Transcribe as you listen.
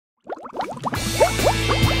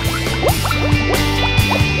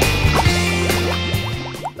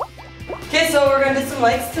gonna do some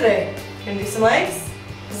legs today. Gonna do some legs.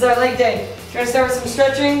 This is our leg day. We're gonna start with some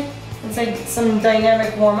stretching. It's like some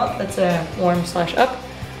dynamic warm-up. That's a warm/up.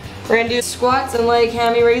 We're gonna do squats and leg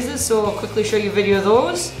hammy raises, so I'll quickly show you a video of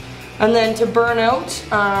those. And then to burn out,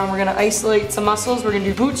 we're gonna isolate some muscles. We're gonna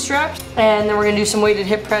do bootstraps, and then we're gonna do some weighted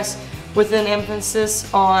hip press with an emphasis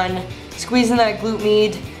on squeezing that glute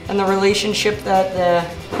med and the relationship that the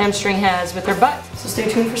hamstring has with their butt. So stay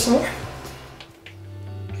tuned for some more.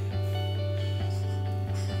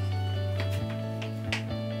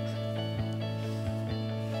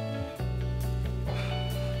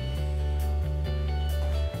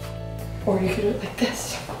 Or you could do it like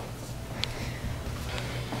this.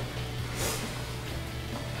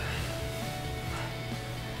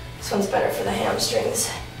 This one's better for the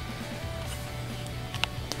hamstrings.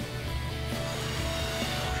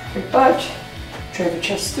 Your butt, drive your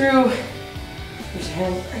chest through. Use your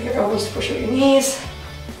hand or your elbows to push out your knees.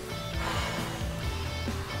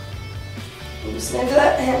 Loosen into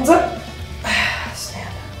that, hands up. Stand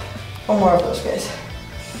up. One more of those, guys.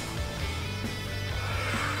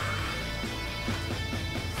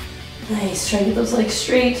 Nice, try to get those legs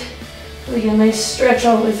straight. Really get a nice stretch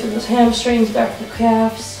all the way through those hamstrings, back to the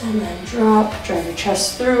calves, and then drop. Drive your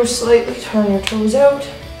chest through slightly, turn your toes out.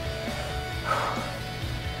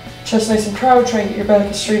 Chest nice and proud, try and get your back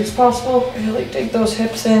as straight as possible. Really dig those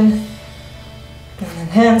hips in. And then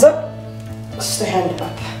hands up, stand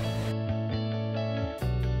up.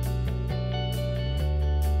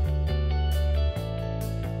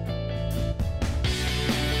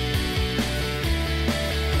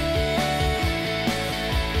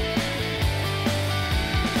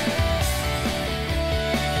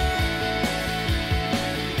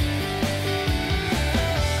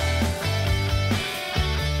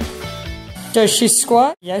 Does she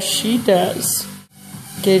squat? Yes, she does.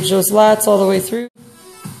 Gauge those lats all the way through.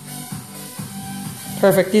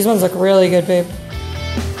 Perfect. These ones look really good, babe.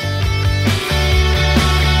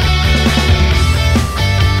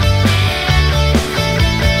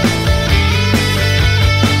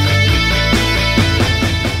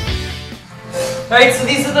 Alright, so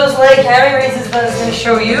these are those leg hammy raises that I was going to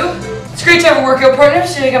show you. It's great to have a workout partner.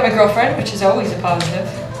 So I got my girlfriend, which is always a positive.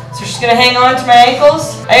 So she's gonna hang on to my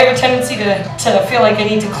ankles. I have a tendency to feel like I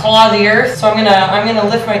need to claw the earth, so I'm gonna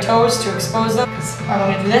lift my toes to expose them, because I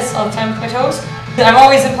want to do this all the time with my toes. I'm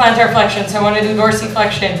always in plantar flexion, so I want to do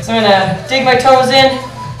dorsiflexion. So I'm gonna dig my toes in,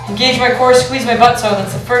 engage my core, squeeze my butt. So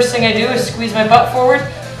that's the first thing I do is squeeze my butt forward.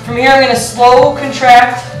 From here, I'm gonna slow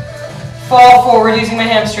contract, fall forward using my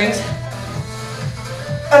hamstrings.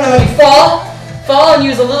 And then when you fall and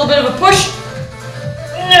use a little bit of a push.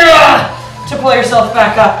 To pull yourself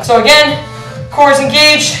back up. So again, core is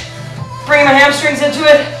engaged, bring my hamstrings into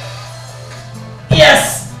it.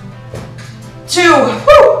 Yes! 2,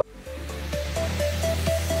 woo!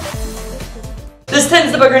 This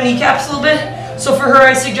tends to bug her kneecaps a little bit, so for her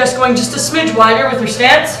I suggest going just a smidge wider with her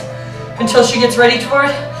stance until she gets ready for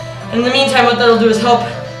it. And in the meantime, what that'll do is help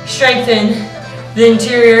strengthen the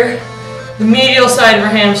interior, the medial side of her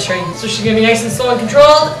hamstring. So she's gonna be nice and slow and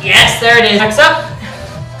controlled. Yes, there it is. Next up.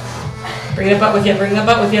 Bring that butt with you, bring that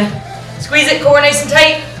butt with you. Squeeze it, core nice and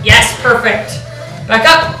tight. Yes, perfect. Back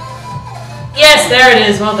up. Yes, there it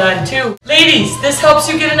is, well done. 2. Ladies, this helps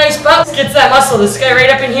you get a nice butt. This gets that muscle, this guy right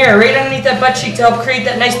up in here, right underneath that butt cheek to help create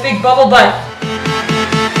that nice big bubble butt.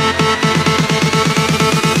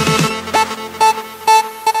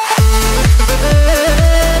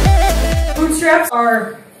 Bootstraps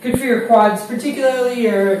are good for your quads, particularly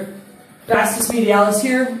your vastus medialis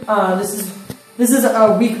here. This is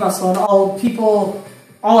a weak muscle, and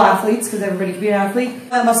all athletes, because everybody can be an athlete.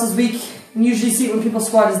 That muscle's weak, and usually see it when people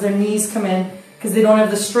squat as their knees come in, because they don't have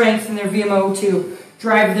the strength in their VMO to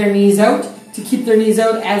drive their knees out, to keep their knees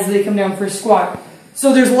out as they come down for a squat.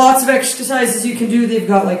 So there's lots of exercises you can do. They've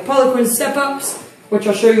got like Poliquin step-ups, which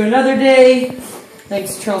I'll show you another day.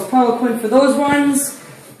 Thanks to Charles Poliquin for those ones.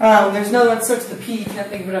 There's another one, starts with a P, can't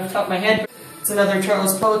think of it off the top of my head. It's another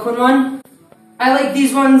Charles Poliquin one. I like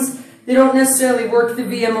these ones. They don't necessarily work the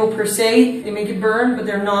VMO per se. They make it burn, but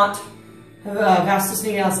they're not vastus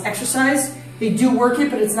medialis exercise. They do work it,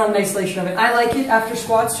 but it's not an isolation of it. I like it after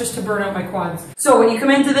squats just to burn out my quads. So when you come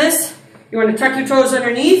into this, you want to tuck your toes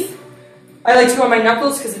underneath. I like to go on my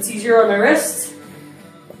knuckles because it's easier on my wrists.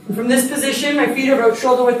 And from this position, my feet are about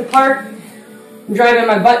shoulder width apart. I'm driving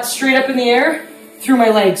my butt straight up in the air through my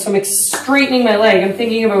legs. So I'm straightening my leg. I'm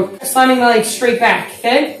thinking about slamming my leg straight back,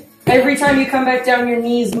 okay? Every time you come back down, your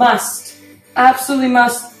knees absolutely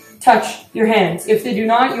must touch your hands. If they do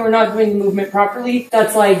not, you are not doing the movement properly.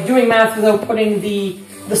 That's like doing math without putting the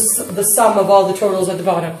sum of all the totals at the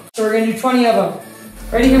bottom. So we're gonna do 20 of them.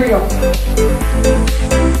 Ready? Here we go.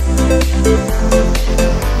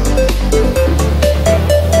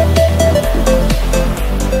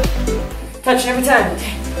 Touch it every time.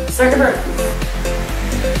 Okay. Start to burn.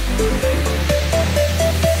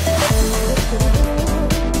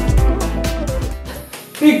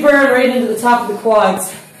 Big burn right into the top of the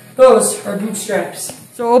quads. Those are bootstraps.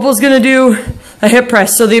 So Opal's gonna do a hip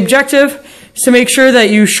press. So the objective is to make sure that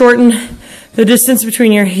you shorten the distance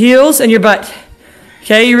between your heels and your butt.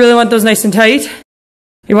 Okay, you really want those nice and tight.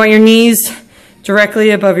 You want your knees directly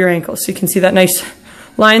above your ankles. So you can see that nice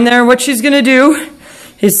line there. What she's gonna do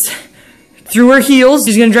is through her heels,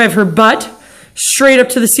 she's gonna drive her butt straight up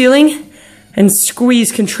to the ceiling and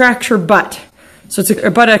squeeze, contract her butt. So it's a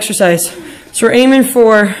butt exercise. So we're aiming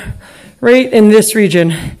for right in this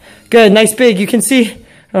region. Good, nice big. You can see, I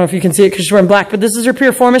don't know if you can see it because she's wearing black, but this is her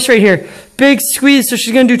piriformis right here. Big squeeze, so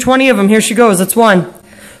she's gonna do 20 of them. Here she goes, that's one.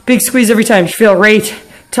 Big squeeze every time. You feel right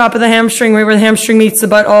top of the hamstring, right where the hamstring meets the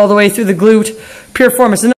butt, all the way through the glute,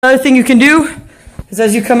 piriformis. Another thing you can do is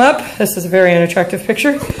as you come up, this is a very unattractive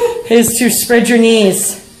picture, is to spread your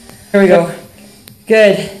knees. There we go.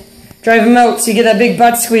 Good. Drive them out so you get that big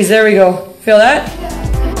butt squeeze. There we go. Feel that?